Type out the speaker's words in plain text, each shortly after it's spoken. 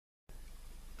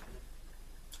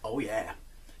Oh yeah,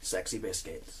 sexy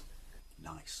biscuits.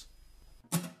 Nice.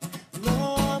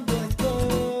 Long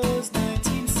was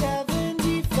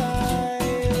 1975.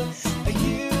 A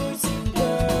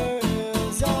YouTuber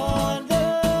on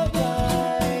the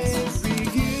rise,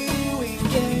 reviewing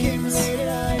games late at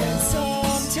night and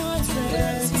sometimes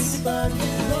friends. But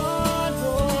Long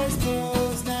Boys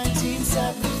Bros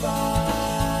 1975.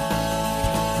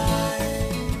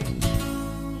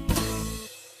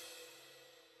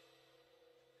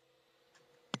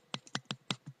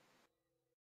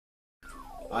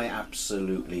 I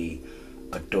absolutely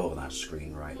adore that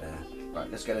screen right there. Right,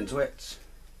 let's get into it.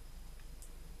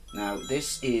 Now,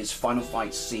 this is Final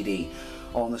Fight CD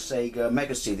on the SEGA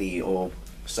MEGA CD or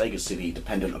SEGA CD,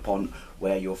 dependent upon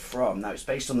where you're from. Now, it's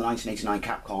based on the 1989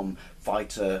 Capcom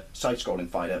fighter, side-scrolling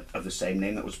fighter of the same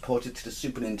name that was ported to the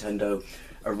Super Nintendo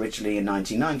originally in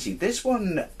 1990. This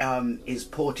one is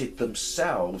ported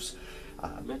themselves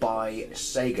by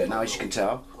SEGA. Now, as you can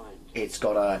tell, it's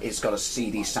got a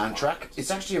CD soundtrack.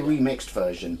 It's actually a remixed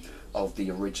version of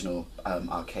the original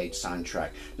arcade soundtrack.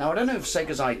 Now, I don't know if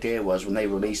Sega's idea was when they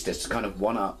released this to kind of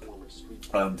one-up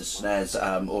the SNES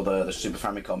or the Super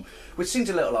Famicom, which seems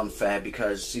a little unfair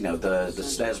because, you know, the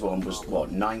SNES one was,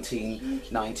 what,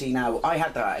 1990? Now, I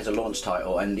had that as a launch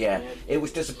title, and yeah, it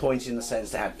was disappointing in the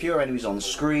sense they had fewer enemies on the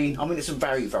screen. I mean, it's a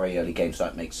very, very early game, so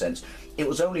that makes sense. It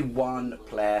was only one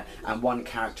player, and one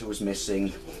character was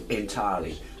missing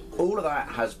entirely. All of that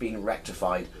has been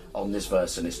rectified on this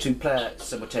version. It's two-player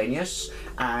simultaneous,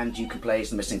 and you can play as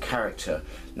the missing character.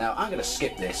 Now, I'm going to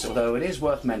skip this, although it is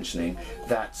worth mentioning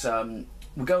that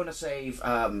we're going to save,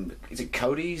 is it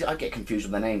Cody's? I get confused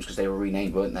with their names because they were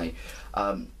renamed, weren't they?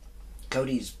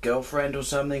 Cody's girlfriend or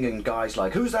something, and Guy's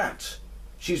like, who's that?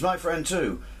 She's my friend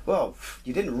too. Well,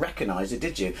 you didn't recognise it,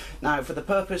 did you? Now, for the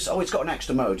purpose... Oh, it's got an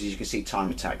extra mode, as you can see,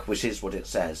 time attack, which is what it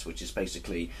says, which is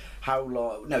basically how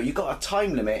long... No, you've got a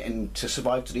time limit and to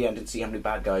survive to the end and see how many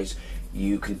bad guys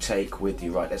you can take with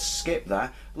you. Right, let's skip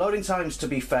that. Loading times, to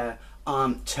be fair,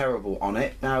 aren't terrible on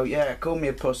it. Now, yeah, call me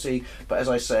a pussy, but as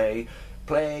I say,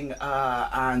 playing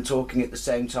and talking at the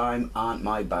same time aren't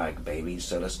my bag, baby.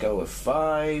 So let's go with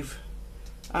 5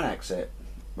 and exit.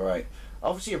 Right.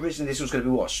 Obviously, originally this was going to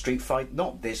be what? Street Fighter?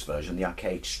 Not this version, the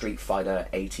arcade, Street Fighter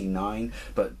 89.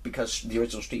 But because the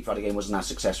original Street Fighter game wasn't as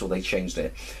successful, they changed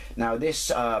it. Now,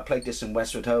 this played this in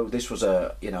Westwood Ho. This was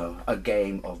a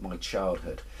game of my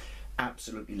childhood.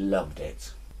 Absolutely loved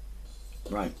it.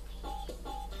 Right.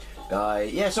 Guy,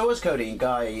 yeah, so was Cody and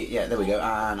Guy. Yeah, there we go.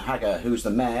 And Hager, who's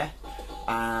the mayor.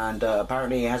 And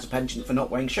apparently he has a penchant for not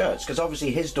wearing shirts, because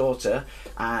obviously his daughter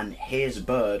and his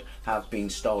bird have been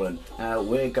stolen. Now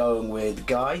we're going with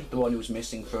Guy, the one who was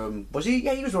missing from... Was he?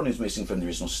 Yeah, he was the one who was missing from the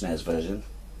original SNES version.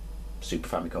 Super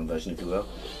Famicom version, if you will.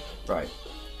 Right.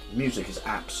 Music is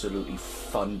absolutely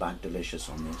fun-bag delicious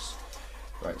on this.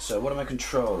 Right, so what are my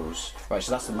controls? Right,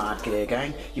 so that's the Mad Gear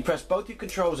gang. You press both your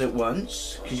controls at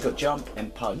once, because you've got jump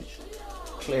and punch.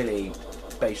 Clearly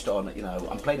based on, you know,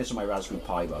 I'm playing this on my Raspberry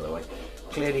Pi, by the way.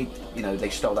 Clearly, you know, they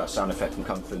stole that sound effect from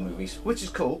Kung Fu movies, which is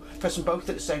cool. Press them both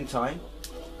at the same time.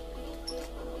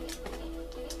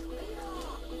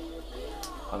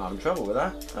 I'm having trouble with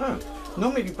that. Oh.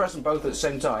 Normally if you press them both at the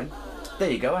same time,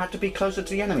 there you go, I have to be closer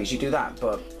to the enemies, you do that,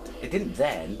 but it didn't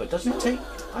then, but doesn't it take...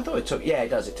 I thought it took... Yeah, it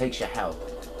does, it takes your health.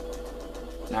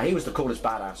 Now, he was the coolest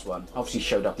badass one. Obviously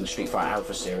showed up in the Street Fighter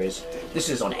Alpha series. This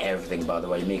is on everything, by the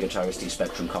way. Amiga, Atari ST,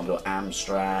 Spectrum, Commodore,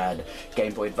 Amstrad,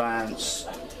 Game Boy Advance,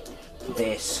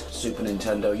 this, Super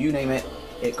Nintendo, you name it,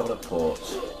 it got a port.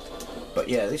 But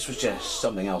yeah, this was just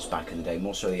something else back in the day,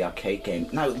 more so the arcade game.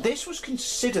 Now, this was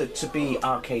considered to be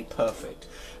arcade perfect.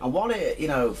 And while it, you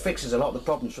know, fixes a lot of the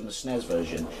problems from the SNES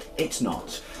version, it's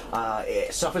not.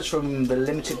 It suffers from the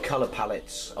limited colour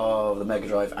palettes of the Mega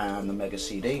Drive and the Mega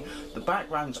CD. The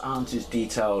backgrounds aren't as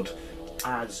detailed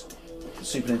as the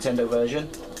Super Nintendo version.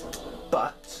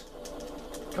 But,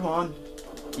 come on,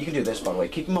 you can do this, by the way.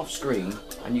 Keep them off screen,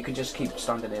 and you can just keep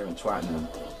standing there and twatting them.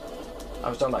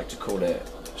 As I like to call it,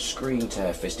 screen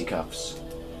tear fisticuffs.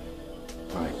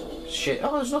 Right. Shit.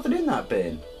 Oh, there's nothing in that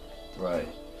bin. Right.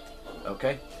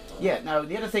 Okay. Yeah, now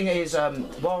the other thing is,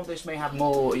 while this may have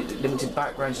more limited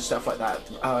backgrounds and stuff like that,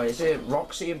 is it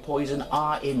Roxy and Poison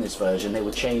are in this version. They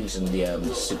were changed in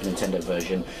the Super Nintendo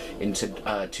version into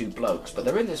 2 blokes, but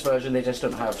they're in this version, they just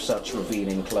don't have such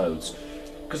revealing clothes.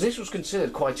 Because this was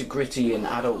considered quite a gritty and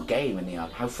adult game in the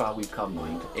how far we've come,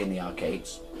 mind, in the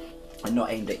arcades, and not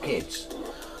aimed at kids.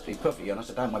 To be perfectly honest,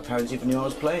 I doubt my parents even knew I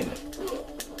was playing it.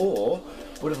 Or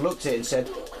would have looked at it and said,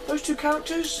 those 2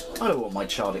 characters? I don't want my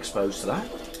child exposed to that.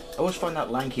 I always find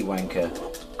that lanky wanker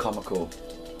comical.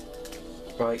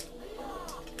 Right.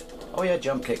 Oh yeah,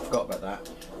 jump kick, forgot about that.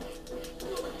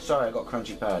 sorry, I got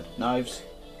crunchy pad. Knives.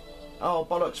 Oh,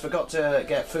 bollocks, forgot to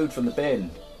get food from the bin.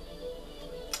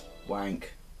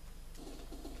 Wank.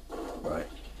 Right.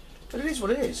 But it is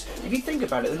what it is. If you think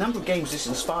about it, the number of games this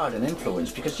inspired and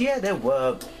influenced, because yeah, there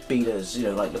were beaters, you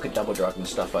know, like look at Double Dragon and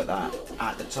stuff like that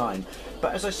at the time.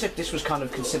 But as I said, this was kind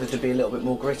of considered to be a little bit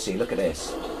more gritty. Look at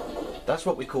this. That's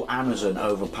what we call Amazon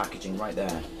over packaging right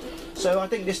there. So I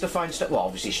think this defines stuff. Well,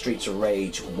 obviously Streets of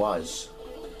Rage was,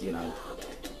 you know,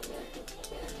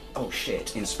 oh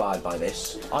shit, inspired by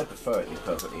this. I prefer it, to be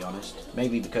perfectly honest.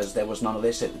 Maybe because there was none of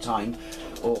this at the time,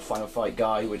 or Final Fight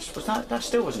Guy, which was that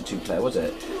still wasn't two-player, was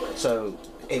it? So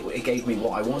it gave me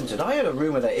what I wanted. I heard a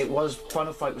rumour that it was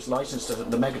Final Fight was licensed to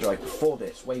the Mega Drive before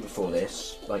this, way before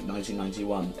this, like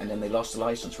 1991, and then they lost the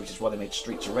license, which is why they made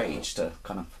Streets of Rage to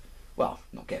kind of, well,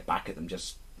 not get back at them,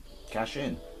 just cash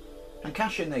in. And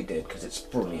cash in they did, because it's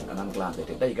brilliant, and I'm glad they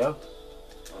did. There you go.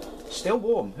 Still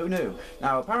warm, who knew?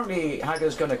 Now, apparently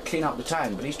Hager's going to clean up the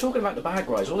town, but he's talking about the bad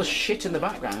guys, all the shit in the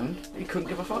background he couldn't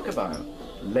give a fuck about.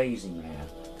 Lazy mayor.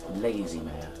 Lazy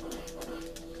mayor.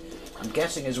 I'm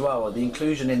guessing as well, the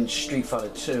inclusion in Street Fighter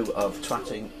 2 of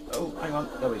twatting... Oh, hang on,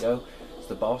 there we go. It's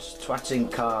the boss. Twatting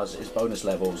cars as bonus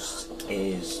levels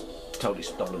is totally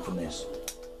stolen from this.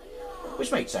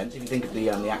 Which makes sense if you think of the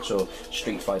actual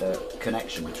Street Fighter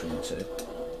connection between the two.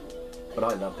 But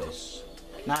I love this.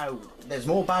 Now, there's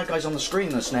more bad guys on the screen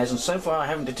than the SNES, and so far I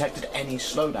haven't detected any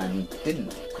slowdown.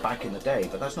 Didn't back in the day,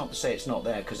 but that's not to say it's not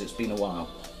there, because it's been a while.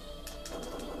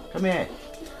 Come here.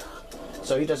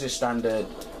 So he does his standard...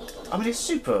 I mean, it's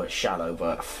super shallow,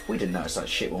 but we didn't notice that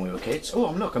shit when we were kids.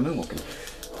 Oh, look, I'm moonwalking.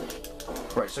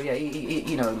 Right, so yeah, he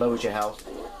you know, lowers your health.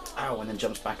 Ow, and then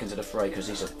jumps back into the fray because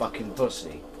he's a fucking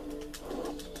pussy.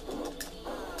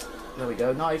 There we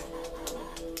go, knife.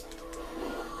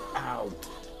 Ow.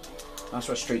 That's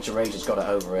where Streets of Rage has got it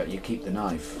over it. You keep the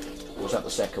knife. Or was that the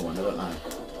second one? I don't know.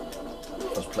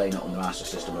 I was playing it on the Master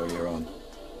System earlier on.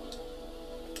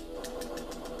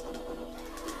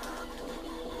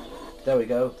 There we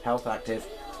go. Health active.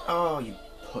 Oh, you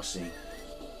pussy.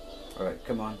 Alright,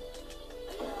 come on.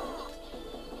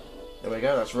 There we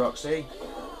go. That's Roxy.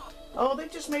 Oh, they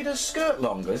just made her skirt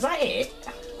longer. Is that it?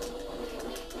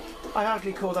 I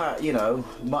hardly call that, you know,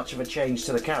 much of a change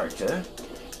to the character.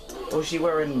 Or is she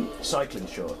wearing cycling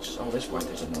shorts? Oh, this wank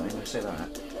is annoying, I say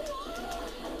that.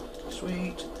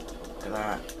 Sweet. Look at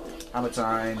that. Hammer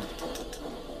time.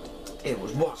 It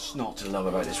was what's not to love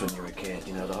about this when you're a kid,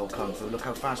 you know, the whole kung fu. Look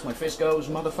how fast my fist goes,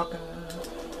 motherfucker.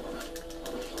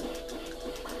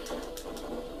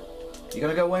 You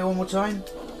gonna go away one more time?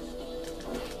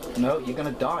 No, you're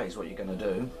gonna die is what you're gonna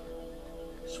do.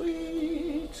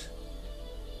 Sweet.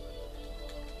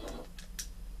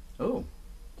 Oh,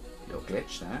 little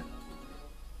glitch there.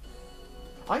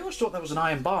 I always thought that was an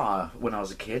iron bar when I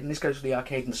was a kid, and this goes for the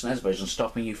arcade and SNES version,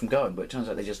 stopping you from going, but it turns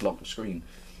out they just locked the screen.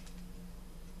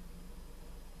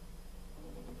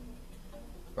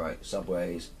 Right,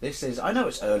 subways. This is, I know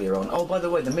it's earlier on. Oh, by the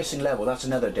way, the missing level, that's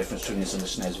another difference between this and the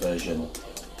SNES version.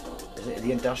 Is it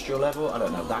the industrial level? I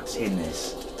don't know, that's in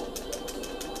this.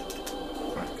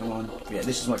 Right, come on. Yeah,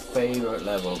 this is my favourite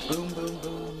level. Boom, boom,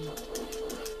 boom.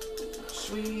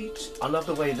 Sweet. I love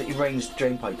the way that you rains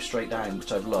drain pipe straight down,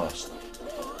 which I've lost.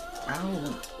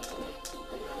 Ow.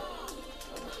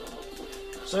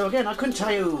 So again, I couldn't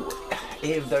tell you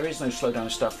if there is no slowdown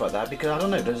stuff like that, because I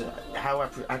don't know, how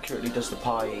accurately does the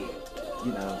pie,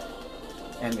 you know,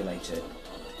 emulate it?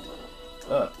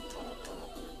 Look.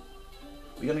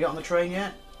 We gonna get on the train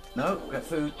yet? No? Get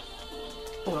food.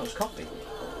 Oh, that was coffee.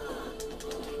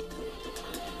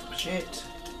 Shit.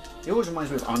 It always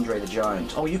reminds me of Andre the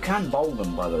Giant. Oh, you can bowl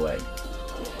them, by the way.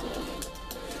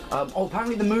 Oh,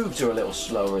 apparently the moves are a little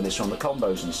slower in this one, the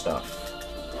combos and stuff.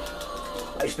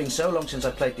 It's been so long since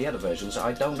I played the other versions,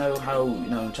 I don't know how, you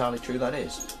know, entirely true that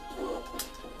is.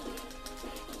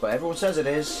 But everyone says it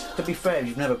is. To be fair, if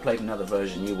you've never played another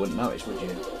version, you wouldn't notice, would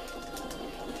you?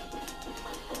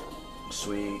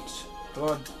 Sweet. Come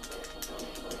on.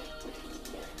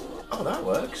 Oh, that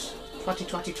works. Twatty,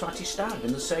 twatty, twatty, stab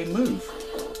in the same move.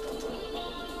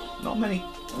 Not many,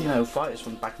 you know, fighters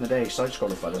from back in the day,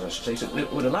 side-scroller fighters, I should say, so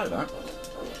it would allow that.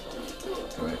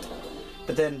 Correct.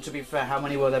 But then, to be fair, how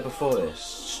many were there before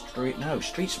this?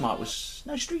 Street Smart was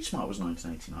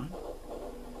 1989.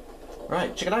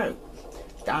 Right, check it out.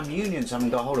 Damn unions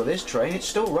haven't got hold of this train, it's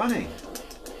still running.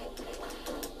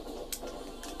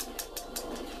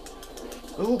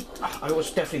 Ooh, I always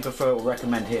definitely prefer or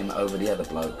recommend him over the other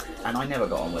bloke. And I never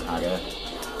got on with Hager.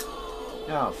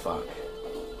 Oh, fuck.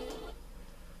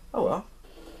 Oh well.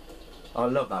 I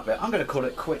love that bit. I'm going to call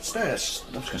it quits there. I was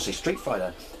going to say Street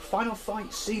Fighter. Final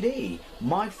Fight CD.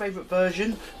 My favourite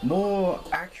version. More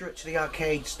accurate to the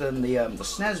arcades than the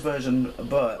SNES version,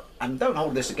 but, and don't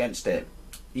hold this against it,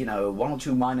 you know, one or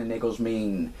two minor niggles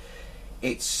mean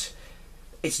it's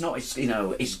not as, you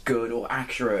know, as good or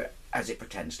accurate as it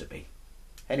pretends to be.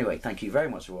 Anyway, thank you very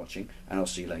much for watching, and I'll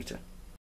see you later.